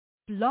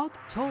Blog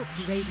Talk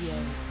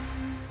Radio.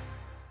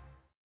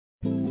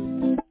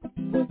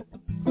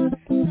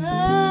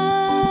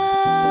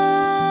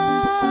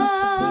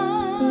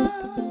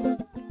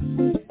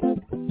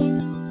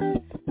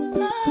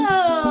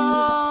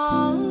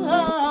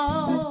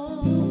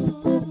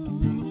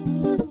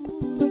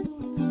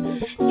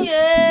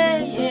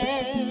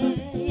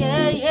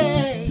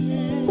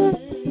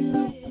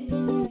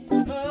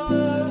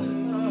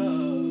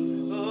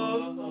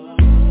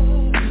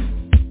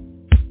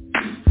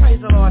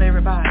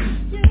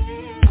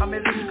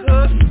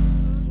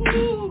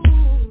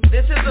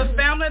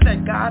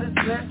 God has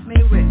blessed me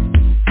with.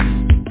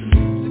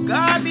 To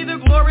God be the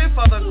glory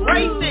for the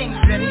great things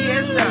that He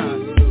has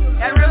done.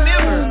 And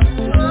remember,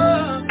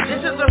 this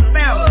is a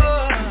family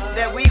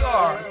that we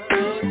are,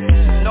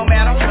 no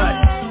matter what.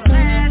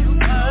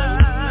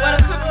 What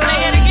a quick play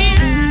it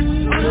again?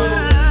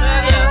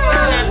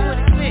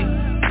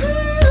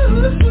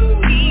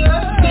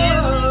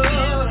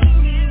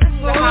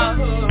 The house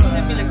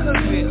that Billy Cook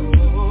will.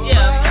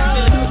 Yeah,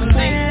 Billy Cook will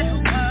sing.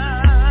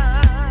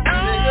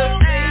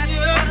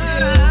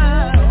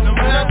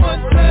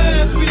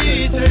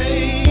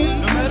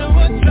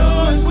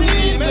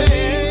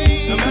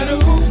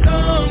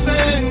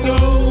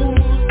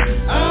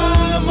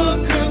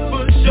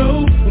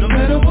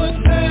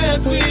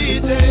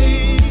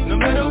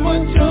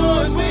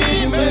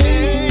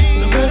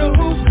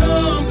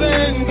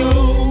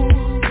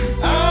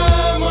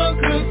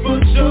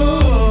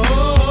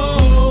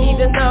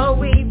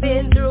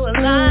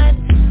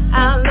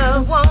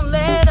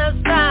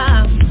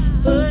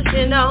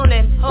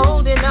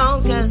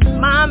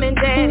 Mom and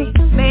Daddy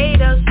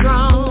made us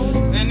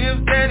strong. And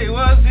if Daddy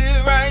was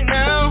here right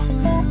now,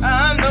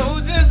 I know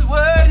just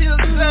what he'll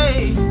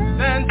say.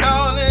 Stand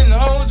tall and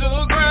hold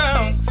your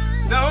ground.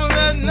 Don't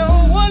let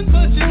no one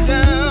put you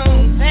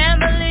down.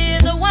 Family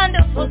is a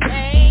wonderful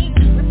thing.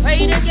 We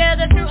pray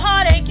together through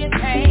heartache and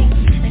pain.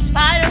 In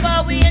spite of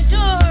all we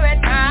endure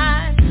at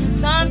times,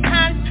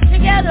 sometimes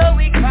together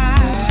we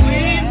cry.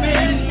 We've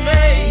been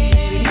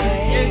made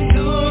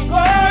into a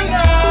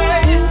paradise.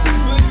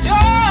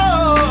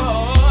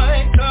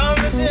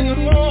 In the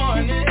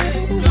morning, every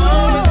day, no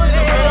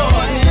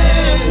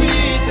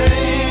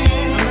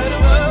matter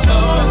what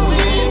choice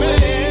we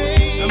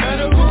make, no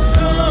matter who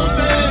comes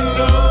and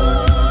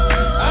goes,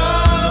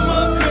 I'm a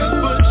cook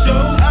for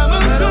show. No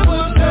matter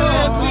what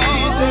path we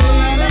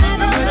take,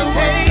 no matter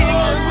what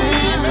choice we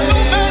make,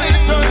 no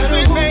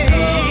matter who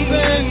comes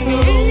and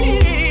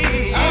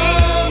goes,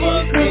 I'm a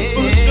cook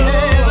for show.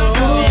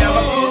 Yeah,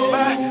 I'm cooked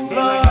by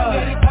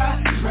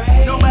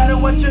blood. No matter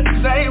what you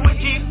say, we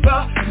keep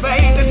the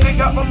faith and pick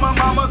up on my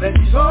mama that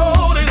she's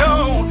holding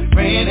on,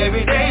 praying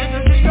every day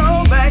until she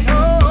goes back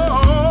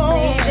home.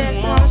 We just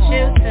want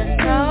you to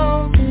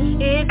know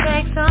it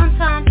takes some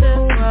time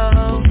to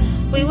grow.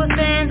 We will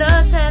stand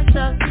the test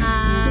of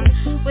time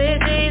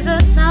with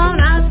Jesus on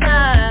our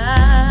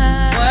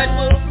side. What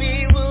will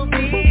be, will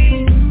be.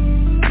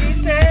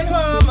 Peace and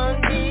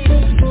harmony.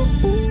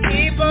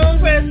 Keep on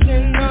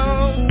pressing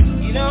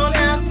on. You don't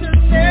have to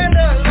stand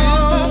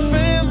alone.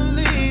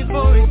 Family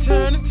for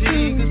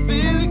eternity, 'cause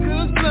Billy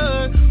Cook's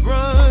blood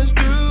runs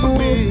through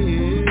me.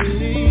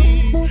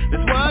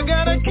 That's why I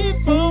gotta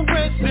keep on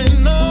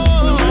pressing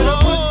on. No matter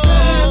what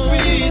path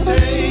we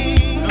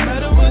take, no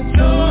matter what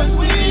choice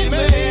we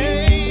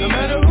make, no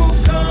matter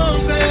who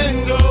comes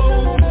and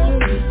goes,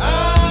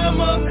 I'm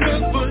a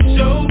cook for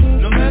show.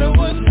 No matter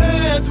what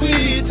path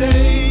we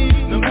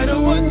take, no matter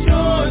what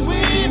choice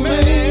we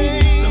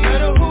make, no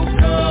matter who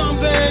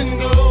comes and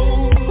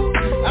goes,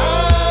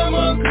 I'm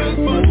a cook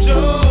for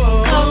show.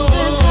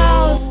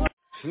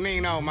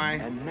 Nino,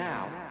 man. And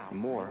now,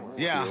 more.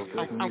 Yeah,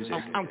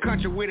 I'm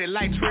country with it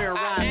like trail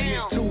riding.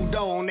 This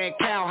two-door on that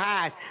cow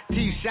hide.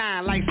 Teeth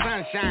shine like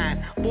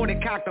sunshine. 40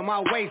 cocked on my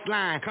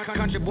waistline.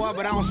 Country boy,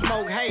 but I don't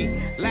smoke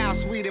hate. Loud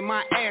sweet in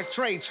my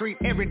ashtray. Treat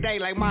every day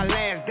like my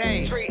last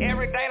day. Treat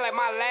every day like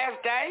my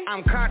last day.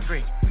 I'm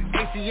country.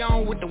 AC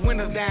on with the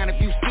windows down.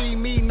 If you see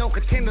me, no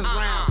contenders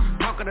round.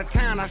 Talk of the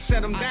town, I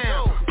set them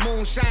down.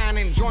 Moonshine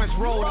and joints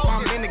rolled. If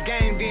I'm in the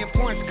game, then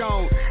points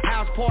go.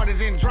 House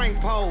parties and drink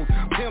poles.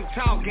 Pimp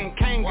talk and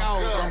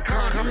Kangos. I'm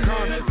country.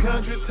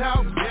 Country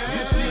talk,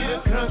 you see the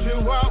country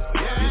walk,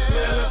 you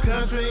smell the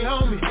country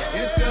homie,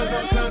 it's 'cause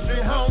I'm country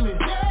homie,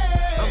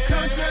 I'm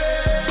country,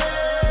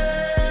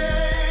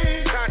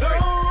 so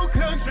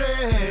country,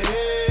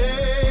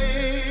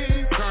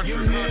 you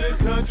hear the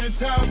country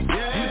talk,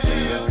 you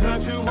see the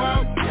country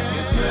walk,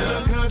 you smell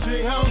the country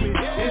homie,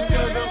 it's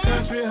 'cause I'm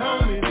country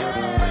homie,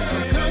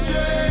 I'm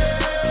country,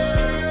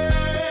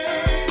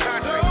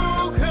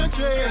 so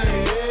country.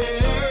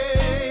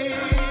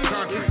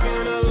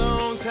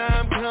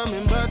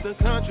 The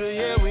country,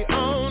 yeah, we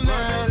own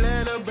now.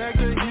 Atlanta back to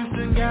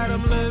Houston, got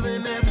them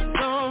living every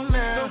song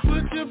now. So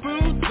put your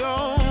boots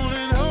on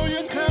and hold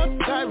your cup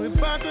tight. We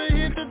bout to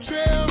hit the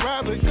trail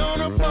ride, we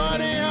gonna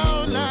party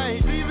all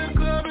night. See, the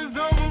club is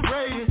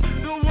overrated,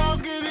 so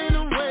walk it in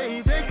a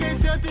way. They can't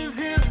shut these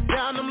hips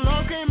down, them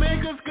long can't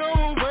make us go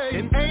away.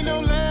 And ain't no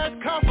last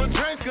call for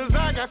drinks, 'cause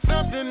I got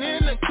something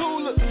in the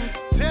cooler.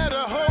 Tell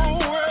the whole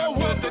world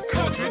what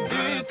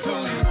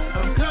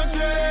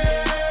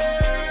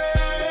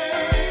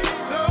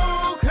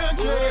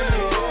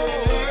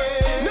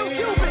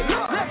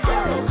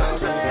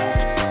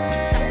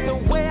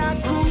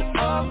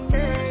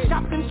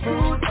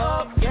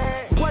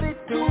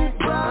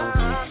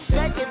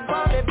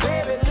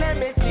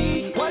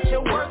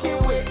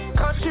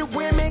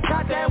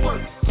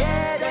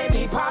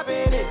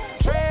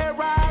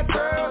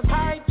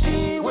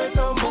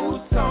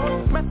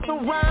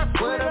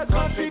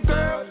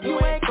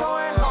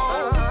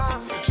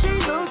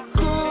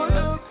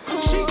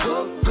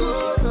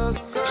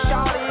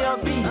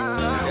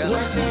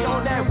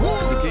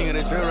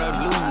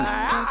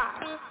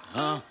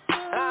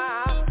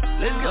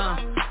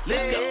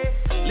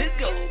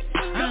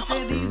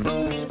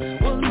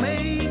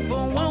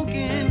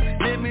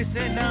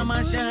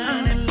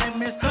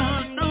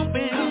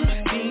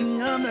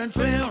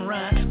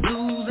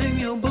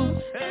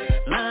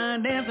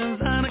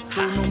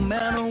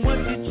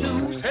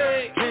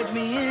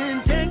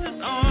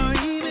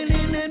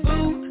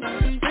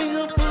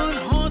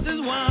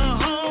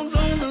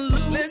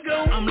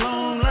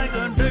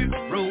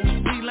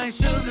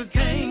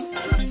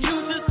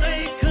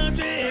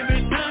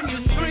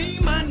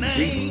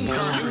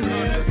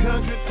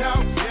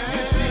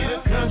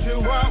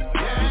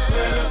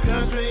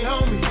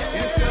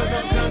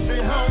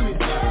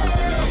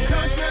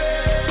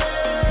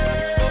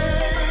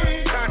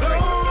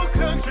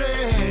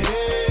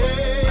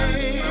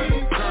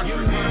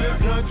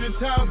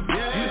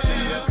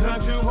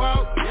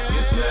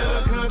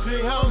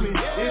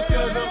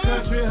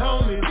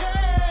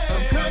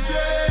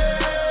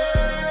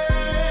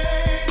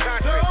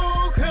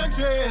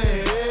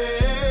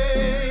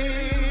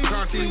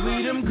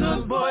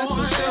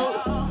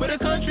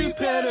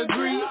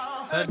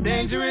A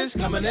dangerous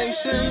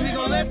combination, we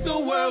gon' let the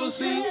world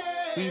see.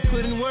 We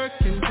put in work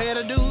and pay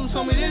the dues,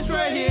 homie, this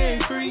right here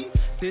ain't free.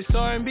 This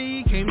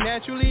R&B came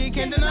naturally,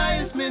 can't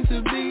deny it's meant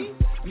to be.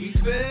 We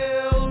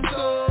fell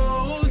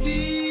so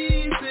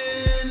deep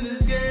in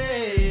this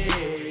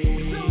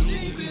game,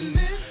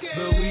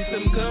 but we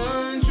some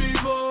country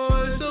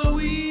boys, so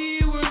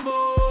we were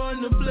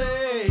born to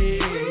play.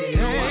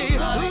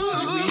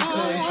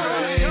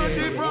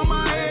 Country from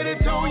my head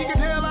to toe, you can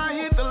tell I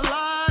hit the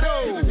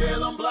lotto. You can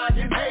tell I'm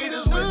blocking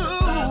haters with the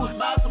sound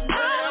by some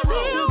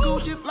railroad.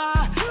 Gucci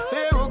fly,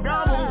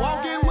 Ferragamo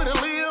walking with a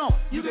limb.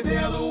 You can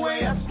tell the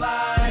way I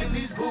slide in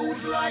these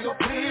boots like a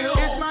pill.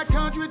 It's my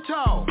country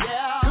talk,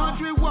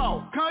 country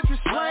walk, country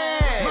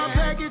swag. My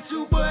package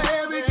super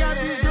heavy, got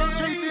these girls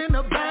chasing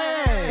the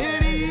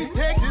bag. In East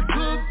Texas,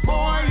 good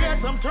boy,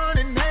 yes, I'm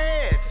turning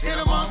heads. In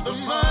amongst the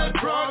mud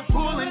trucks,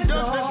 pulling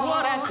dust, that's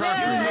what I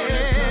country.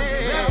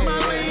 That's my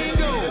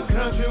lingo,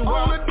 country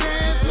on the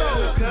dance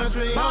floor,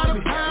 country on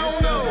the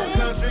pound,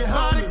 country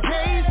on the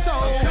queso.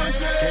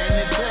 Can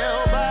you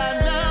tell by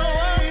now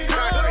I'm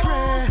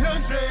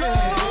country?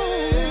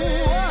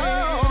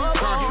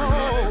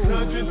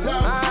 Country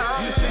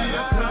talk, you see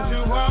a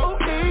country walk,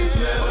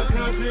 yeah, a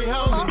country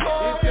homie,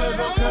 it's 'cause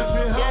I'm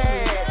country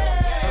homie.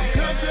 I'm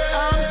country,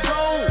 I'm so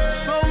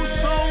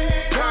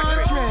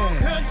country.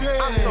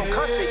 I'm so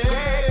country,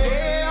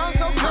 yeah, I'm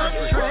so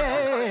country.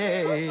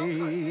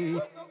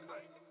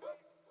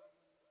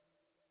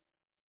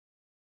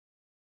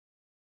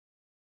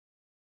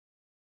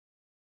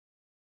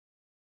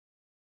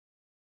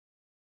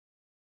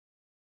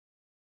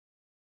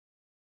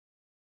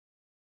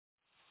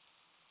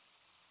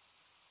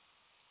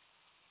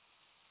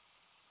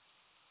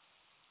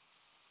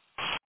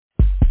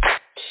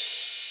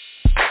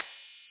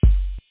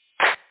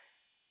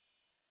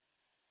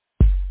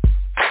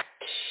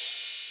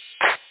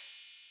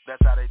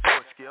 That's how they do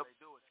it, Skip.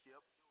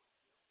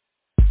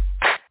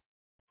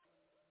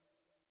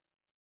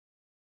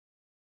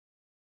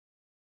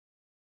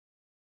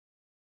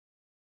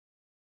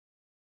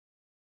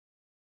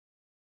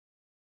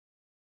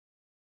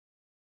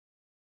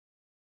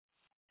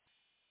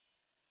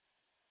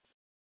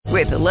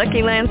 With the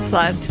Lucky Land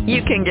Slots,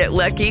 you can get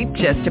lucky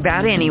just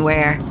about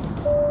anywhere.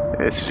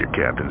 This is your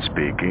captain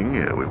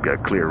speaking. We've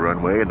got clear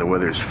runway and the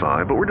weather's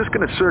fine, but we're just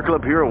going to circle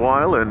up here a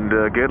while and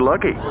get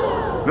lucky.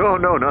 No,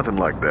 nothing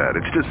like that.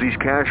 It's just these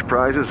cash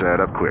prizes add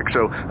up quick.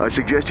 So I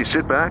suggest you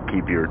sit back,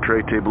 keep your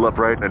tray table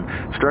upright, and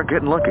start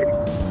getting lucky.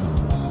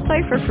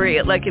 Play for free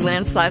at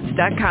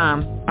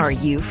LuckyLandSlots.com. Are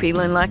you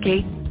feeling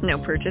lucky? No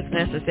purchase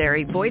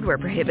necessary. Void where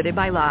prohibited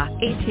by law.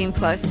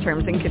 18+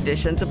 terms and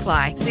conditions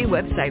apply. See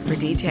website for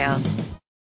details.